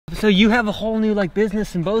So you have a whole new like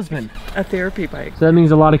business in Bozeman. A therapy bike. So that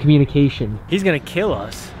means a lot of communication. He's gonna kill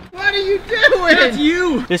us. What are you doing? That's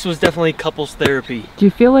you! This was definitely couples therapy. Do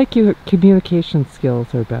you feel like your communication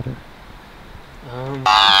skills are better?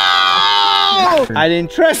 I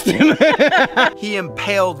didn't trust him. He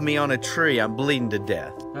impaled me on a tree. I'm bleeding to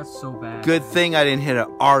death. That's so bad. Good thing I didn't hit an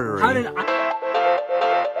artery. How did I...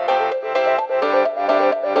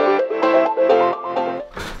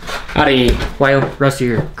 Howdy, while Russ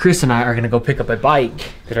here, Chris and I are gonna go pick up a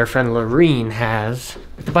bike that our friend Lorene has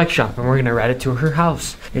at the bike shop, and we're gonna ride it to her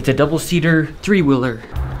house. It's a double-seater, three-wheeler.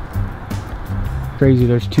 Crazy,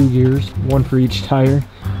 there's 2 gears, one for each tire.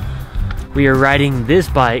 We are riding this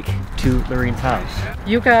bike to Lorene's house.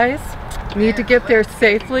 You guys need to get there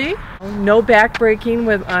safely. No back braking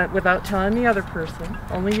without telling the other person.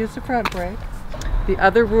 Only use the front brake. The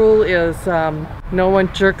other rule is no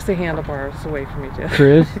one jerks the handlebars away from each other.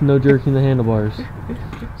 Chris, no jerking the handlebars.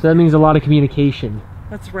 So that means a lot of communication.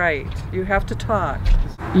 That's right. You have to talk.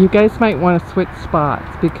 You guys might want to switch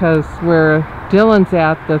spots because where Dylan's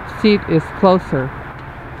at, the seat is closer.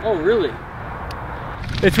 Oh, really?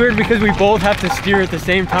 It's weird because we both have to steer at the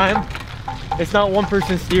same time. It's not one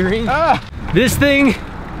person steering. This thing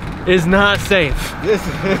is not safe. This.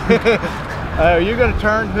 You're gonna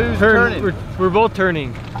turn? Who's turning? We're both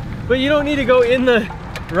turning. But you don't need to go in the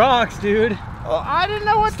rocks, dude. Well, I didn't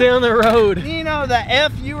know what. Stay on the road. You know the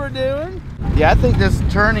F you were doing? Yeah, I think this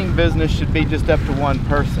turning business should be just up to one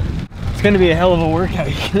person. It's gonna be a hell of a workout,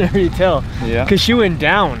 you can already tell. Yeah. Because she went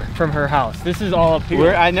down from her house. This is all up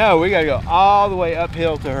here. I know, we gotta go all the way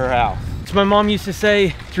uphill to her house. So my mom used to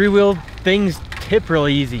say, three-wheel things tip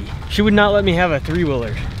really easy. She would not let me have a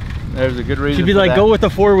three-wheeler. There's a good reason. She'd be like, go with the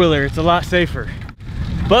four-wheeler, it's a lot safer.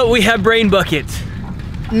 But we have brain buckets.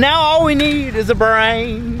 Now all we need is a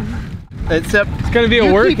brain. Except it's gonna be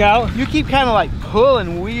a workout. You keep kind of like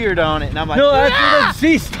pulling weird on it, and I'm like, no, that's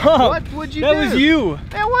see, stop. What would you do? That was you.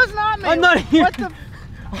 That was not me. I'm not here. What the?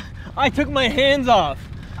 I took my hands off.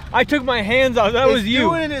 I took my hands off. That was you. It's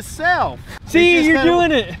doing it itself. See, you're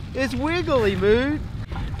doing it. It's wiggly, mood.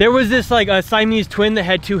 There was this like a Siamese twin that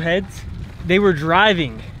had two heads. They were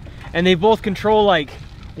driving, and they both control like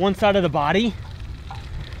one side of the body.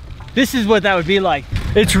 This is what that would be like.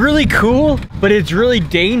 It's really cool, but it's really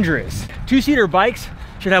dangerous. Two-seater bikes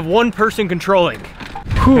should have one person controlling.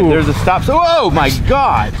 Whew. There's a stop. So, oh my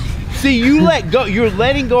God. See, you let go. You're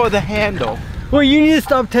letting go of the handle. Well, you need to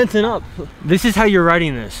stop tensing up. This is how you're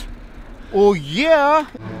riding this. Well, yeah.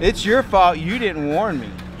 It's your fault. You didn't warn me.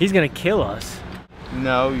 He's gonna kill us.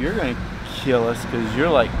 No, you're gonna kill us because you're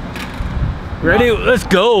like... Ready? Let's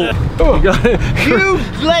go. You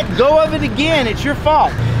let go of it again. It's your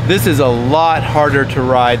fault. This is a lot harder to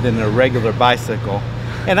ride than a regular bicycle.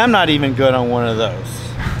 And I'm not even good on one of those.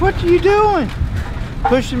 What are you doing?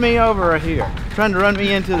 Pushing me over right here. Trying to run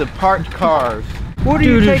me into the parked cars. What are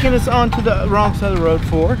you taking us onto the wrong side of the road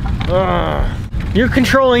for? You're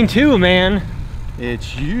controlling too, man.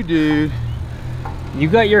 It's you, dude. You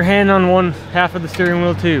got your hand on one half of the steering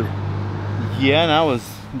wheel too. Yeah, and I was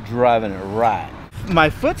driving it right.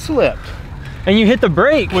 My foot slipped. And you hit the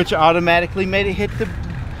brake. Which automatically made it hit the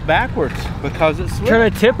backwards because it slipped.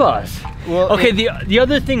 Trying to tip us. Well, okay, the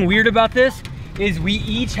other thing weird about this is we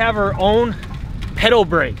each have our own pedal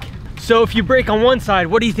brake. So if you brake on one side,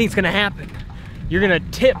 what do you think is gonna happen? You're gonna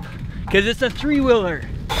tip, because it's a three-wheeler.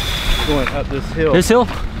 Going up this hill. This hill?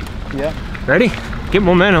 Yeah. Ready? Get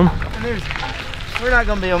momentum. And we're not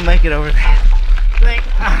gonna be able to make it over there.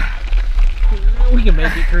 We can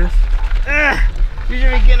make it, Chris. You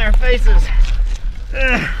should be getting our faces.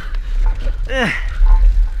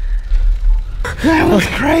 That was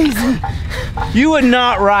crazy. You would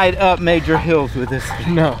not ride up major hills with this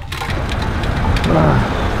thing. No.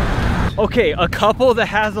 Okay, a couple that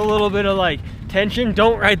has a little bit of like tension,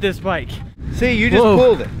 don't ride this bike. See, you just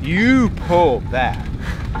pulled it. You pulled that.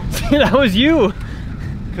 See, that was you.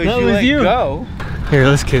 Because you let go. Here,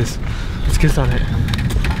 let's kiss. Let's kiss on it.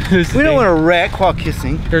 We don't want to wreck while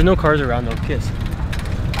kissing. There's no cars around though, kiss.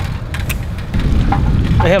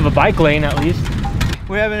 They have a bike lane at least.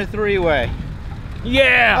 We're having a three-way.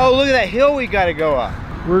 Yeah! Oh, look at that hill we got to go up.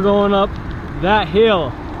 We're going up that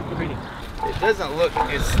hill. It doesn't look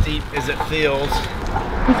as steep as it feels.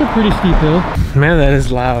 It's a pretty steep hill. Man, that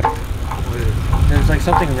is loud. There's like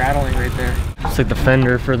something rattling right there. It's like the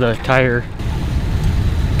fender for the tire.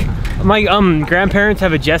 My grandparents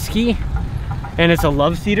have a jet ski, and it's a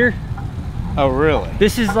love seater. Oh, really?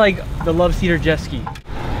 This is like the love seater jet ski.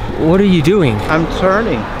 What are you doing? I'm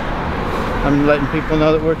turning. I'm letting people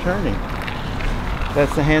know that we're turning.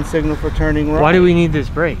 That's the hand signal for turning right. Why do we need this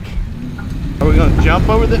brake? Are we gonna jump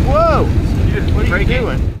over the, whoa! Dude, what are you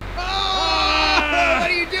doing? Oh! What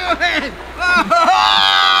are you doing?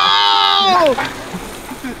 Oh!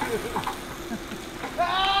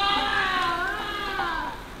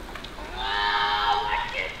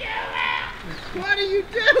 What are you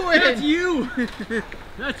doing? That's you!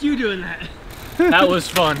 That's you doing that. That was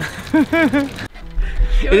fun.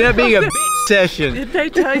 Ended up being a bitch session. Did they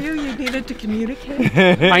tell you you needed to communicate?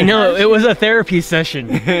 I know, it was a therapy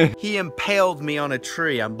session. He impaled me on a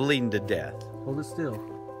tree. I'm bleeding to death. Hold it still.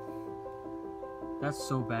 That's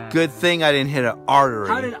so bad. Good thing I didn't hit an artery.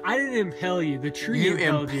 I didn't impale you. The tree You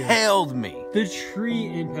impaled you. impaled me. The tree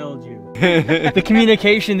impaled you. The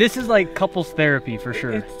communication, this is like couples therapy for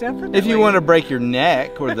sure. It's definitely. If you want to break your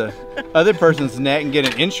neck or the other person's neck and get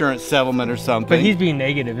an insurance settlement or something. But he's being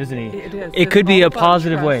negative, isn't he? It is. It It's could be all a about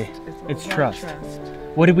positive trust. way. It's It's all trust. about trust.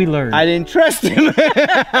 What did we learn? I didn't trust him. You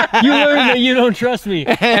learned that you don't trust me.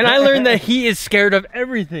 And I learned that he is scared of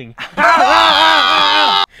everything.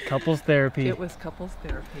 Couples therapy. It was couples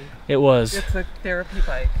therapy. It was. It's a therapy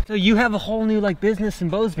bike. So you have a whole new like business in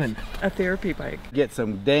Bozeman. A therapy bike. Get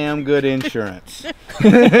some damn good insurance.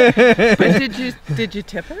 But did you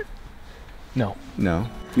tip it? No. No,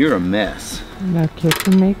 you're a mess. No kiss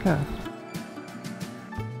and makeup.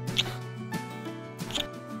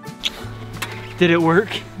 Did it work?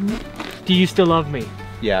 Do you still love me?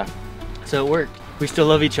 Yeah. So it worked. We still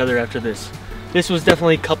love each other after this. This was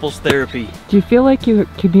definitely couples therapy. Do you feel like your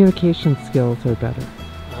communication skills are better?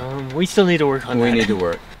 We still need to work on that. We need to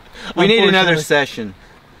work. We need another Unfortunately. session.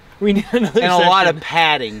 We need another And a lot of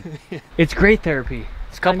padding. It's great therapy.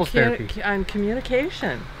 It's couples therapy. On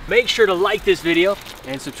communication. Make sure to like this video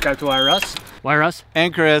and subscribe to Why Russ. Why Russ?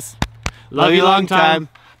 And Chris. Love you long time.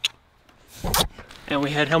 And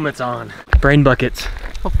we had helmets on. Brain buckets.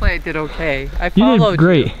 Hopefully I did okay. I You followed did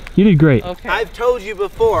great. You did great. Okay. I've told you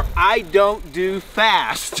before, I don't do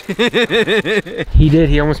fast. He did.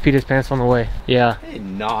 He almost peed his pants on the way. Yeah. I did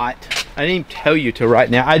not. I didn't even tell you till right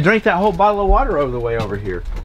now. I drank that whole bottle of water over the way over here.